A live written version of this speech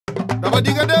Daba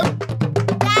di nga dem.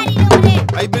 Daddy dama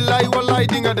dem. ay billaay wallaay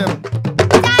di nga dem.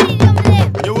 Daddy dama dem.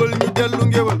 ñëwal ñu dellu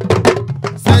Geweul.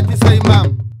 seeti say maam.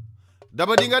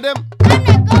 Daba di nga dem. I'm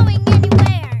not going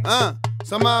anywhere. ah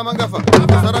sa maama nga fa.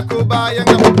 sa rakku baaya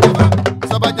nga fa.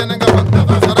 sa bàjjana nga fa.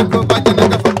 sa rakku bàjjana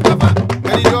nga fa.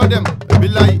 nga ni doo dem.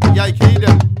 billaay yaay kii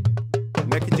dem.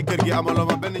 nekk ci kër gi amaloo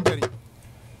ma benn njëriñ.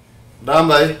 daa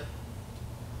mbay.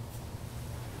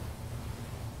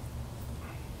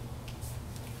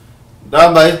 daa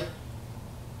mbay.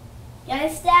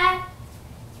 Yes, Dad?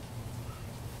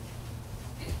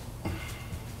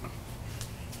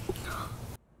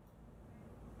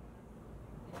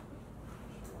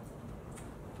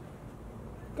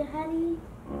 Daddy,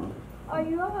 are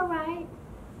you alright?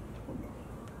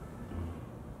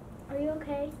 Are you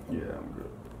okay? Yeah, I'm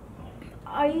good.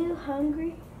 Are you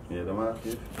hungry? Yeah, damaa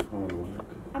xiif.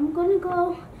 I'm gonna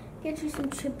go get you some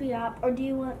chippy up, or do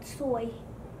you want soy?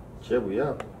 ceebu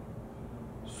yàpp.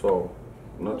 soow.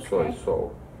 not soy, Okay.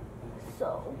 soow. So,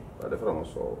 waaw defaral ma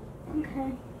soow. okay.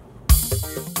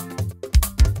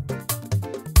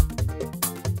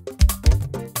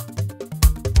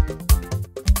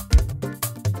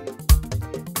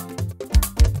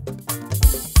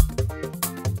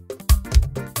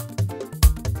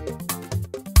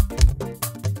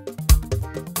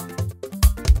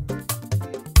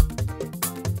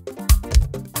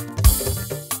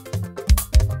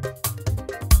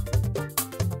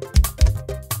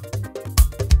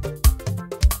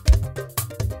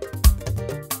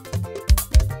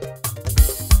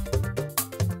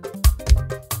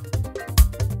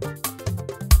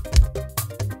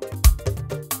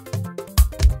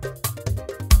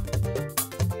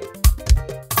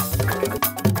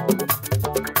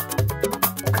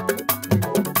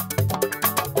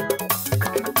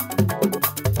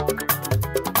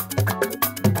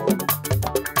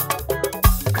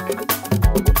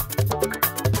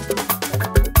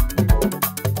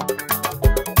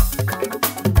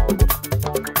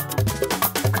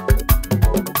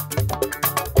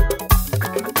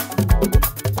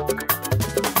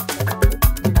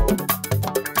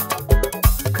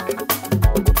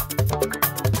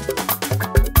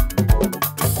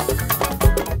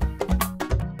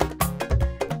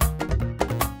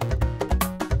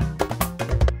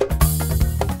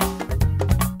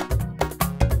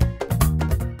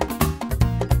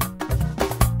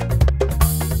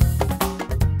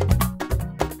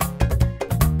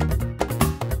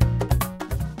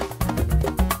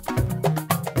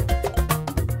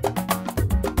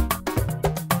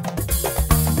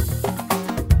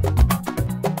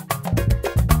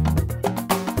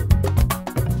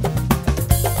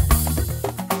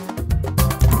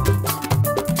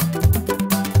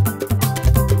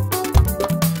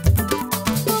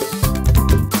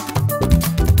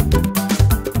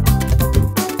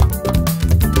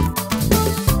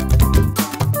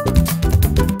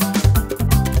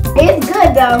 It's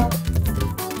good though.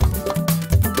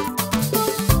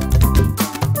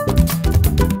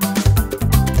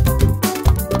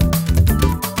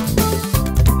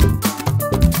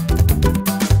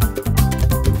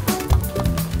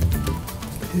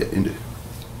 Here, indi.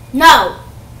 No,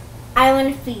 I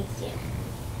want to feed you.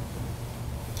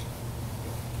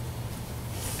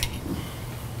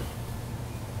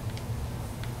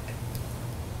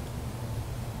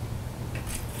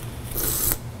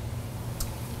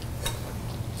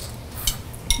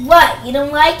 What? You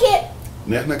don't like it?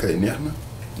 neex na kay neex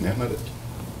na de.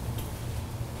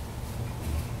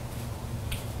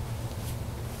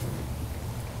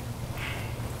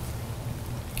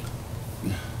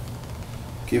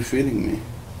 Keep feeding me.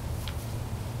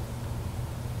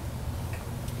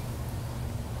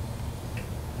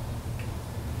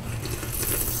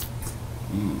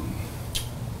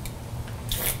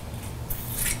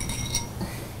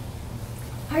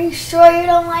 Are you sure you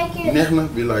don't like it? neex na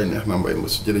billaay neex na mbay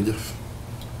mos jërëjëf.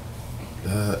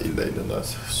 laa ilaaha illallaah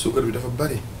suukar bi dafa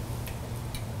bari.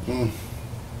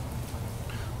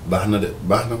 baax na de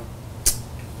baax na.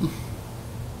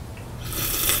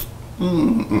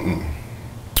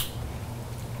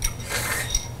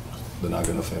 danaa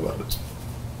gën a feebar de.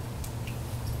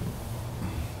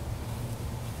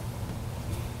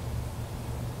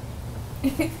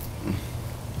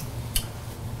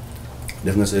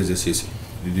 def nga sa exercice yi.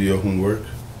 Did you do your homework?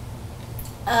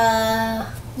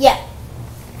 Yeah.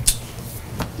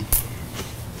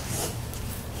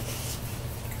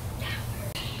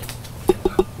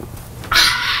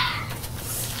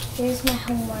 Here's my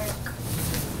homework.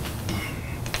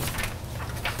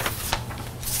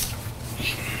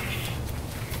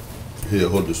 Here,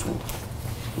 hold this one.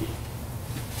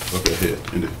 Okay, here,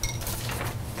 in there.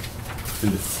 In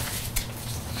there.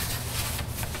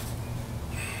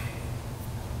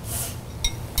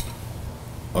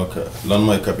 ok lan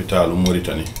mooy capitalu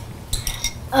Mauritanie.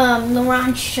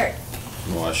 Nouakchott.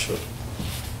 Nouakchott.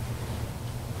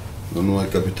 lan mooy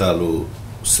capitalu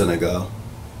Senegal.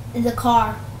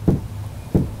 Dakar.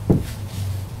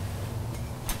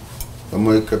 lan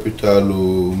mooy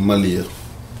capitalu Mali.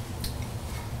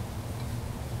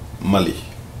 Mali.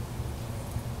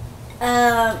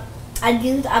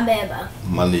 Addis Ababa.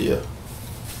 Mali.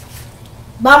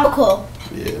 Bamako.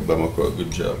 Yeah, Bamako,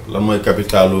 good job. Lan mooy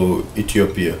capitalu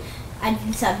Ethiopia.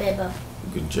 Addis Ababa.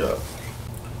 Good job.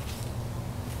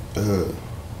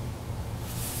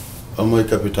 Lan mooy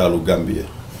capitalu Gambia.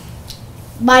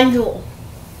 Banjul.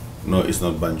 No, it's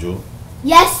not Banjul.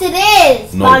 Yes, it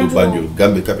is. No, du Banjul.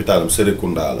 Gambia capitalam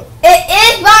Serekunda la. It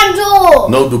is Banjul.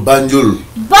 No, du Banjul.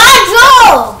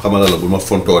 Banjul. Xamal la bul ma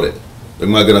fontoo de. Da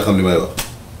nga maa gën a xam li may wax.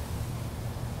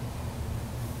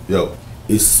 Yow,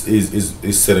 is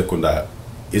Serekunda.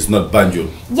 It's not Banjul.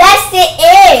 Yes, it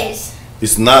is.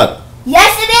 It's not.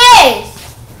 Yes, it is.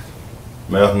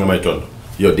 May wax nga may tontu.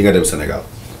 Yow di nga dem Senegal.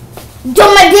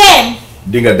 Duma dem.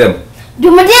 Di nga dem.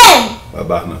 Duma dem. Waaw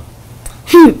baax na.